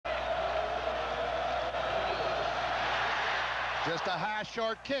Just a high,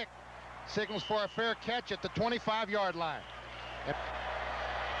 short kick. Signals for a fair catch at the 25-yard line.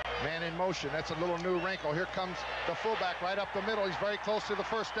 Man in motion. That's a little new wrinkle. Here comes the fullback right up the middle. He's very close to the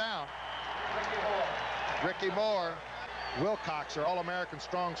first down. Ricky Moore. Wilcox, our All-American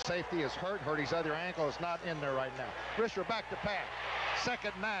strong safety, is hurt. Hurt his other ankle. Is not in there right now. Risher back to pass.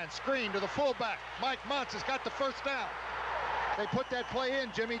 2nd and 9. Screen to the fullback. Mike Muntz has got the first down. They put that play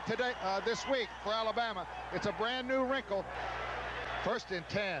in, Jimmy, today, this week for Alabama. It's a brand new wrinkle. 1st and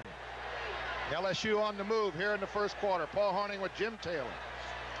 10. LSU on the move here in the first quarter. Paul Hornung with Jim Taylor.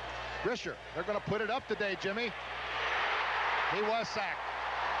 Risher, they're going to put it up today, Jimmy. He was sacked.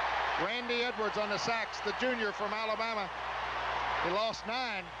 Randy Edwards on the sacks, the junior from Alabama. He lost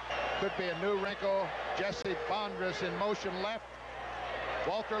 9. Could be a new wrinkle. Jesse Bondras in motion left.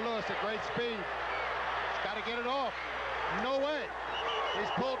 Walter Lewis at great speed. He's got to get it off. No way.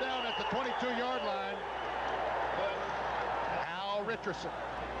 He's pulled down at the 22-yard line. Al Richardson.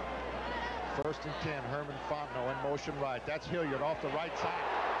 1st and 10. Herman Fontenot in motion right. That's Hilliard off the right side.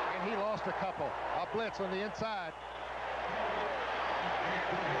 And he lost a couple. A blitz on the inside.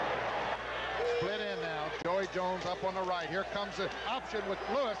 Split in now. Joey Jones up on the right. Here comes the option with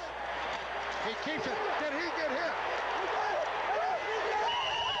Lewis. He keeps it. Did he get hit?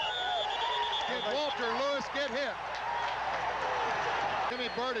 Did Walter Lewis get hit? Jimmy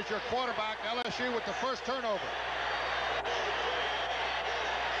Bird is your quarterback. LSU with the first turnover.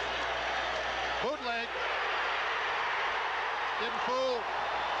 Bootleg. Didn't fool.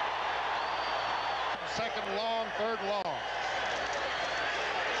 2nd long, 3rd long.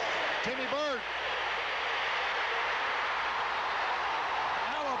 Jimmy Bird.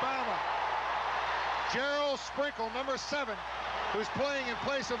 Alabama. Gerald Sprinkle, number 7, who's playing in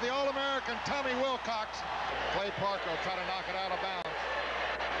place of the All-American Tommy Wilcox. Clay Parker will try to knock it out of bounds.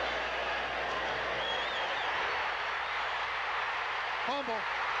 Fumble.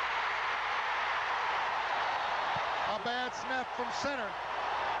 A bad snap from center.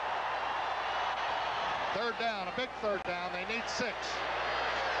 3rd down, a big 3rd down. They need 6.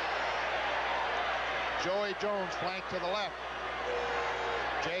 Joey Jones flanked to the left.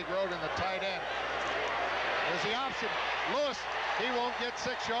 Jay Groden, the tight end. There's the option. Lewis, he won't get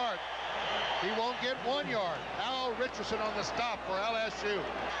 6 yards. He won't get 1 yard. Al Richardson on the stop for LSU.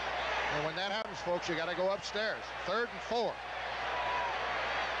 And when that happens, folks, you got to go upstairs. 3rd and 4.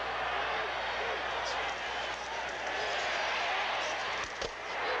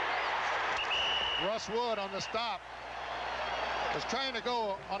 Russ Wood on the stop. Was trying to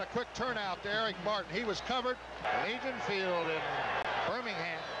go on a quick turnout to Eric Martin. He was covered. Legion Field in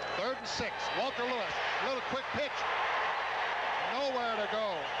Birmingham. 3rd and 6. Walter Lewis. A little quick pitch. Nowhere to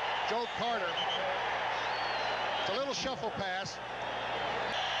go. Joe Carter. It's a little shuffle pass.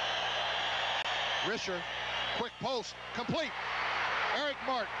 Risher. Quick post. Complete. Eric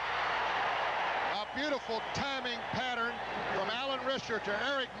Martin. A beautiful timing pattern from Alan Risher to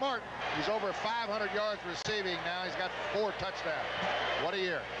Eric Martin. He's over 500 yards receiving now. He's got 4 touchdowns. What a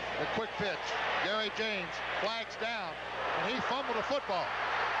year. The quick pitch. Gary James flags down, and he fumbled the football.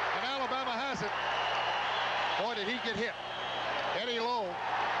 And Alabama has it. Boy, did he get hit. Eddie Lowe.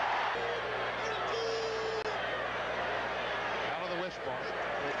 Out of the wishbone.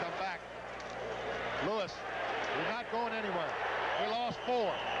 They come back. Lewis, he's not going anywhere. He lost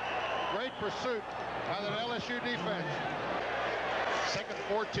 4. Great pursuit by the LSU defense. 2nd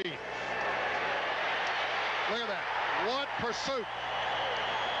 14. Look at that. What pursuit.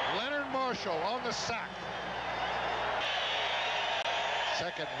 Leonard Marshall on the sack.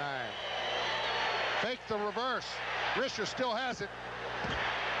 2nd 9. Fake the reverse. Risher still has it.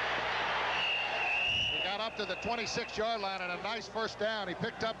 He got up to the 26-yard line and a nice first down. He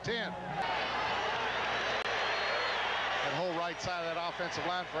picked up 10. That whole right side of that offensive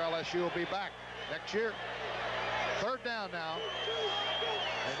line for LSU will be back next year. 3rd down now.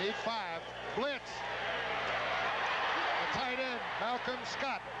 They need 5. Blitz. The tight end, Malcolm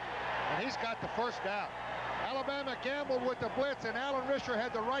Scott. And he's got the first down. Alabama gambled with the blitz, and Alan Risher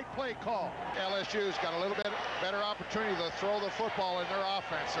had the right play call. LSU's got a little bit better opportunity to throw the football in their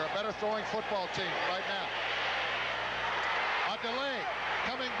offense. They're a better throwing football team right now. A delay.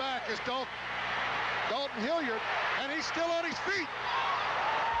 Coming back is Dalton Hilliard, and he's still on his feet.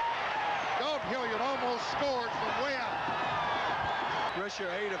 Dalton Hilliard almost scored from way out. Risher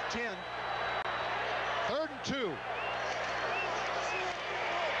 8 of 10. 3rd and 2.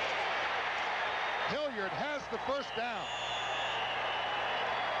 Hilliard has the first down.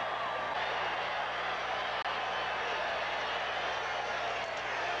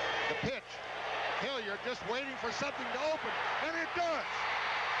 The pitch. Hilliard just waiting for something to open, and it does.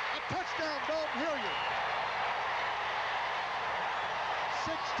 A touchdown, Dalton Hilliard.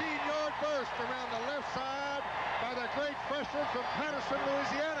 16-yard burst around the left side by the great freshman from Patterson,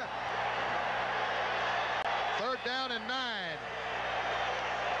 Louisiana. 3rd down and 9.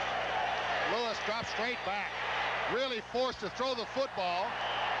 Lewis drops straight back. Really forced to throw the football.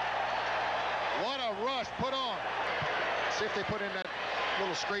 What a rush put on. See if they put in that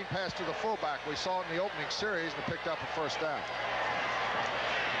little screen pass to the fullback. We saw it in the opening series and picked up a 1st down.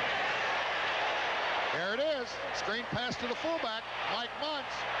 There it is. Screen pass to the fullback, Mike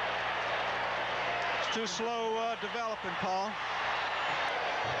Muntz. It's too slow developing, Paul.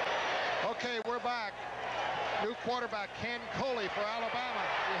 Okay, we're back. New quarterback Ken Coley for Alabama.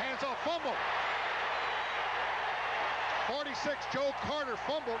 He hands off, fumble. 46, Joe Carter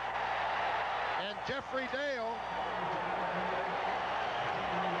fumbled. And Jeffrey Dale,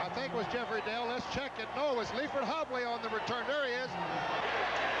 I think it was Jeffrey Dale. Let's check it. No, it was Leifert Hobway on the return. There he is.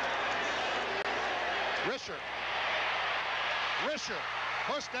 Risher,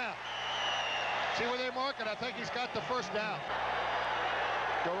 1st down. See where they mark it? I think he's got the 1st down.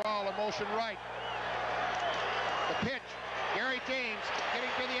 Doral in motion right. The pitch, Gary James getting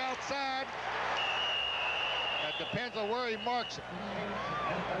to the outside. That depends on where he marks it.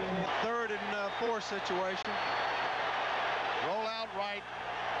 3rd and 4 situation. Roll out right.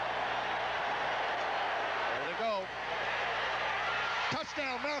 There they go.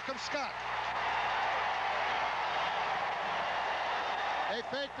 Touchdown, Malcolm Scott. They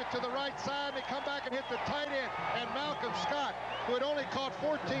faked it to the right side. They come back and hit the tight end. And Malcolm Scott, who had only caught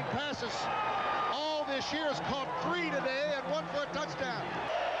 14 passes all this year, has caught 3 today and 1 for a touchdown.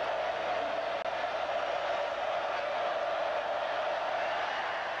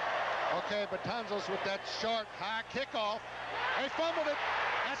 Okay, Betanzos with that short, high kickoff. They fumbled it.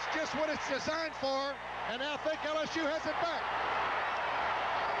 That's just what it's designed for. And now I think LSU has it back.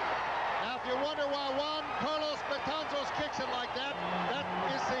 Now, if you wonder why Juan Carlos Betanzos kicks it like that, that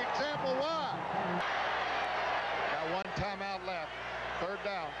is the example why. Got 1 timeout left. 3rd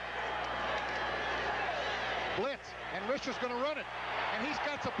down. Blitz, and Risher's going to run it. And he's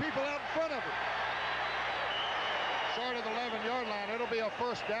got some people out in front of him. Short of the 11-yard line, it'll be a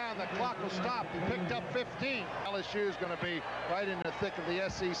 1st down. The clock will stop. He picked up 15. LSU is going to be right in the thick of the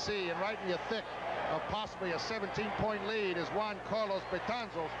SEC and right in the thick of possibly a 17-point lead as Juan Carlos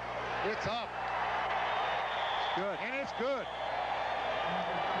Betanzos. It's up. It's good. And it's good.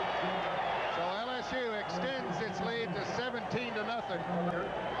 So LSU extends its lead to 17-0.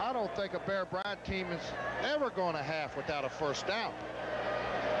 I don't think a Bear Bryant team is ever going to half without a 1st down.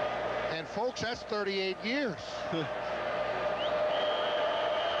 And folks, that's 38 years. They've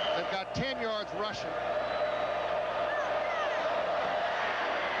got 10 yards rushing.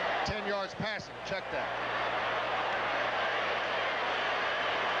 10 yards passing. Check that.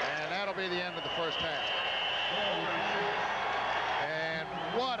 And that'll be the end of the 1st half. And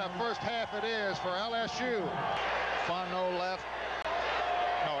what a 1st half it is for LSU. Fontenot left.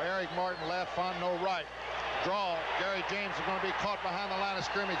 No, Eric Martin left. Fontenot right. Draw. Gary James is going to be caught behind the line of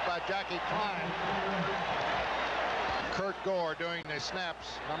scrimmage by Jackie Klein. Kurt Gore doing the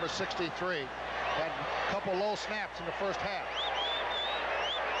snaps, number 63. Had a couple low snaps in the 1st half.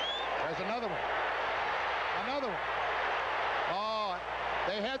 There's another one. Another one. Oh,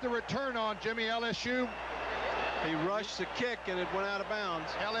 they had the return on Jimmy. LSU. He rushed the kick and it went out of bounds.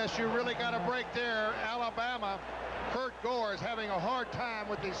 LSU really got a break there. Alabama, Kurt Gore is having a hard time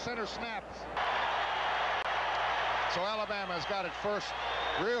with these center snaps. So Alabama's got its first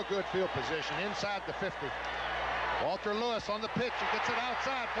real good field position inside the 50. Walter Lewis on the pitch. He gets it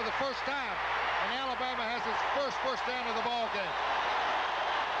outside for the 1st time. And Alabama has its first down of the ball game.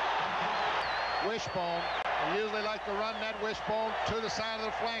 Wishbone. They usually like to run that wishbone to the side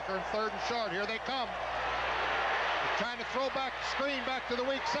of the flanker in 3rd and short. Here they come. They're trying to throw back, screen back to the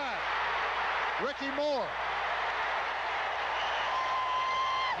weak side. Ricky Moore.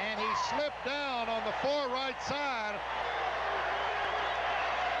 And he slipped down on the far right side.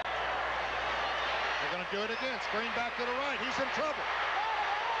 They're going to do it again. Screen back to the right. He's in trouble.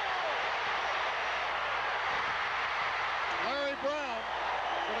 Larry Brown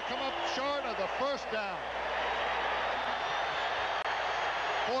going to come up short of the 1st down.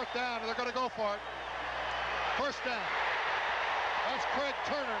 4th down. They're going to go for it. 1st down. That's Craig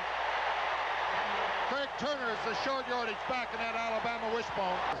Turner. Craig Turner is the short yardage back in that Alabama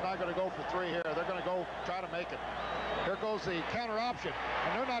wishbone. It's not going to go for 3 here. They're going to go try to make it. Here goes the counter option,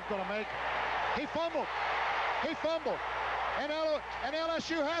 and they're not going to make it. He fumbled. He fumbled. And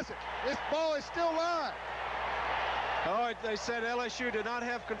LSU has it. This ball is still live. Oh, they said LSU did not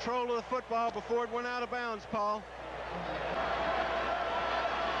have control of the football before it went out of bounds, Paul.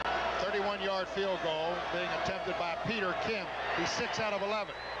 31-yard field goal being attempted by Peter Kim. He's 6 out of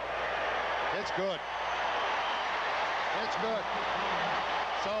 11. It's good. It's good.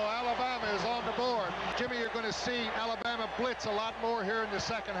 So Alabama is on the board. Jimmy, you're going to see Alabama blitz a lot more here in the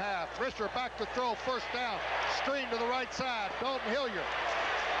second half. Risher back to throw, first down. Screen to the right side. Dalton Hilliard.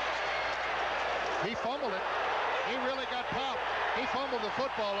 He fumbled it. He really got popped. He fumbled the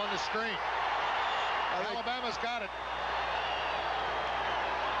football on the screen. Alabama's got it.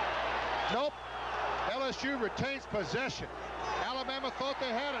 Nope. LSU retains possession. Alabama thought they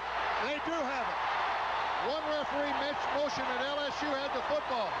had it. They do have it. One referee motion and LSU had the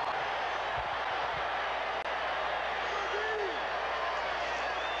football.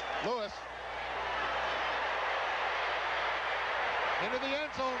 Lewis. Into the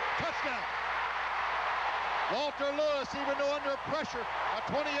end zone. Touchdown. Walter Lewis, even though under pressure, a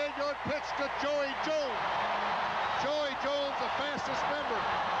 28-yard pitch to Joey Jones. Joey Jones, the fastest member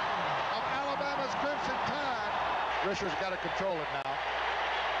of Alabama's Crimson Tide. Risher's got to control it now.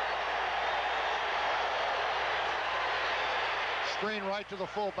 Screen right to the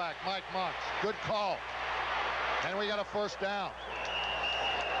fullback, Mike Monts. Good call. And we got a first down.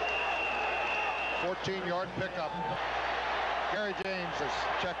 14-yard pickup. Gary James has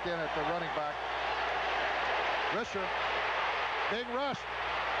checked in at the running back. Risher, big rush.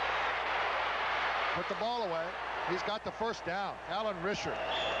 Put the ball away. He's got the first down. Alan Risher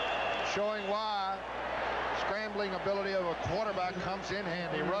showing why scrambling ability of a quarterback comes in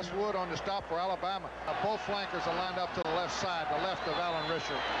handy. Russ Wood on the stop for Alabama. Both flankers are lined up to the left side, the left of Alan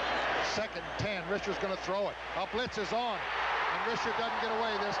Risher. 2nd and 10. Risher's going to throw it. A blitz is on, and Risher doesn't get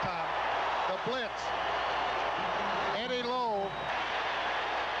away this time. The blitz. Eddie Lowe.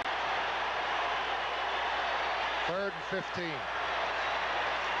 3rd and 15.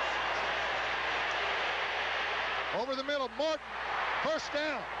 Over the middle, Martin. First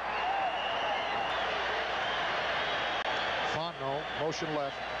down. Fontenot, motion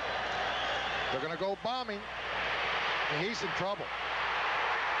left. They're going to go bombing, and he's in trouble.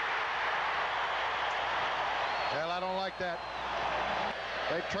 Well, I don't like that.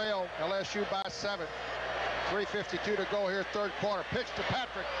 They trail LSU by 7. 3:52 to go here, 3rd quarter. Pitch to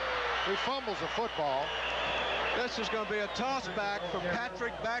Patrick. He fumbles the football. This is going to be a toss back from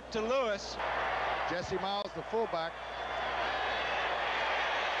Patrick back to Lewis. Jesse Miles, the fullback.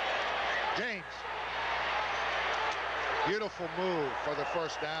 James. Beautiful move for the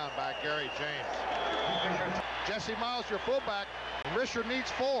first down by Gary James. Jesse Miles, your fullback. Risher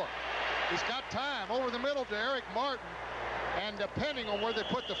needs 4. He's got time over the middle to Eric Martin. And depending on where they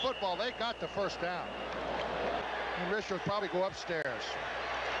put the football, they got the first down. And Risher will probably go upstairs.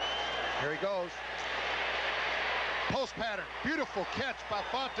 Here he goes. Post pattern. Beautiful catch by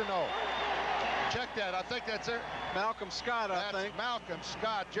Fontenot. Check that. I think that's it. Malcolm Scott, I think. Malcolm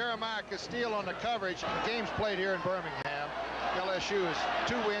Scott. Jeremiah Castile on the coverage. Games played here in Birmingham. LSU is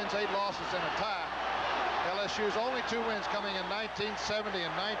 2 wins, 8 losses, and a tie. LSU's only 2 wins coming in 1970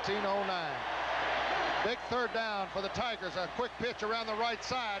 and 1909. Big 3rd down for the Tigers. A quick pitch around the right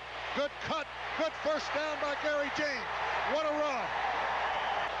side. Good cut. Good first down by Gary James. What a run.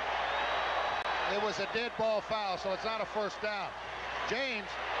 It was a dead ball foul, so it's not a first down. James,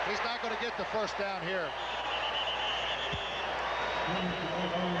 he's not going to get the first down here.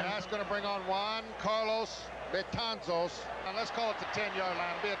 And that's going to bring on Juan Carlos Betanzos. And let's call it the 10-yard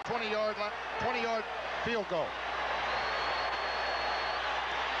line. It'll be a 20-yard field goal.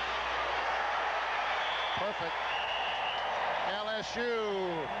 Perfect.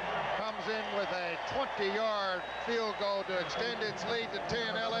 LSU comes in with a 20-yard field goal to extend its lead to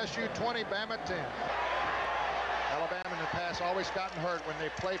 10. LSU 20, Bama 10. Alabama in the past always gotten hurt when they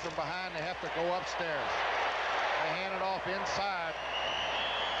play from behind. They have to go upstairs. They hand it off inside.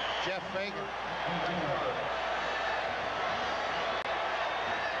 Jeff Fagan.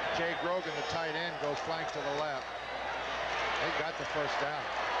 Jay Grogan, the tight end, goes flank to the left. They got the first down.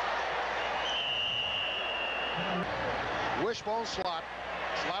 Wishbone slot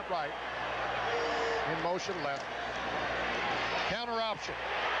right, in motion left. Counter option.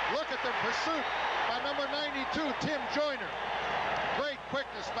 Look at the pursuit by number 92, Tim Joyner. Great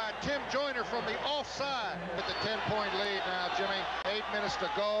quickness by Tim Joyner from the offside. With the 10-point lead now, Jimmy. 8 minutes to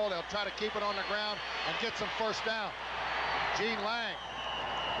go. They'll try to keep it on the ground and get some first down. Gene Lang.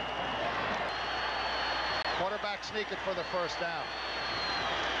 Quarterback sneaking for the first down.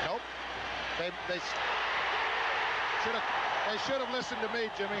 Nope. They should have listened to me,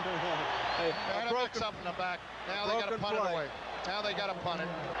 Jimmy. They had to mix up in the back. Now they got to punt it away. Now they got to punt it.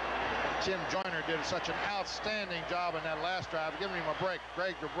 Tim Joyner did such an outstanding job in that last drive, giving him a break.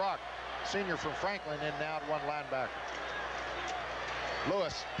 Greg DeBrock, senior from Franklin, in now at one linebacker.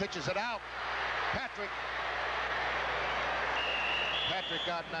 Lewis pitches it out. Patrick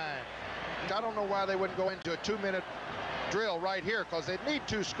got 9. I don't know why they wouldn't go into a 2-minute drill right here, because they need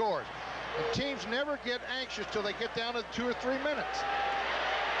 2 scores. And teams never get anxious till they get down to 2 or 3 minutes.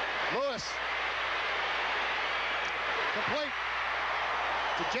 Lewis. Complete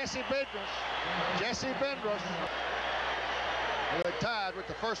to Jesse Bedros. Jesse Bedros. They're tied with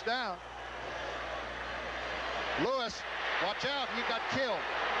the first down. Lewis, watch out, he got killed.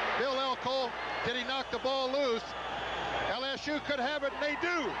 Bill Elko, did he knock the ball loose? LSU could have it, and they do.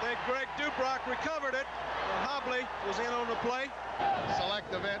 I think Greg Dubrock recovered it. Hobley was in on the play.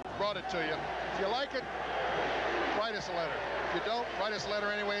 Select event, brought it to you. If you like it, write us a letter. If you don't, write us a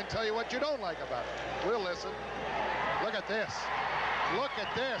letter anyway and tell you what you don't like about it. We'll listen. Look at this. Look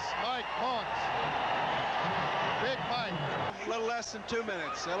at this. Mike Monks. Big Mike. A little less than 2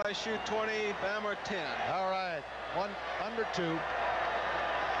 minutes. LSU 20, Bama 10. All right. 1-2.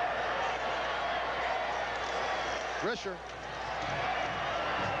 Risher.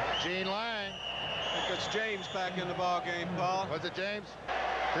 Gene Lang. I think it's James back in the ball game, Paul. Was it James?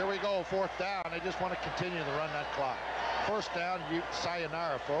 Here we go, 4th down. They just want to continue to run that clock. 1st down,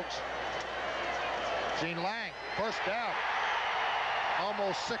 sayonara, folks. Gene Lang, 1st down.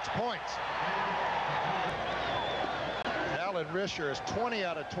 Almost 6 points. Alan Risher is 20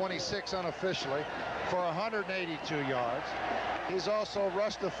 out of 26 unofficially for 182 yards. He's also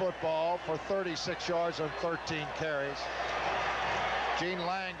rushed the football for 36 yards on 13 carries. Gene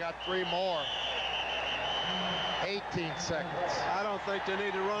Lang got 3 more. 18 seconds. I don't think they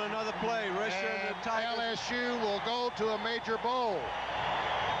need to run another play. Risher and the Tigers. LSU will go to a major bowl.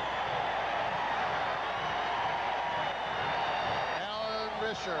 Alan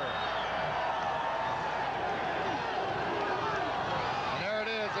Risher. And there it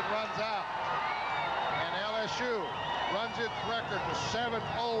is. It runs out. And LSU runs its record to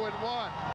 7-0-1.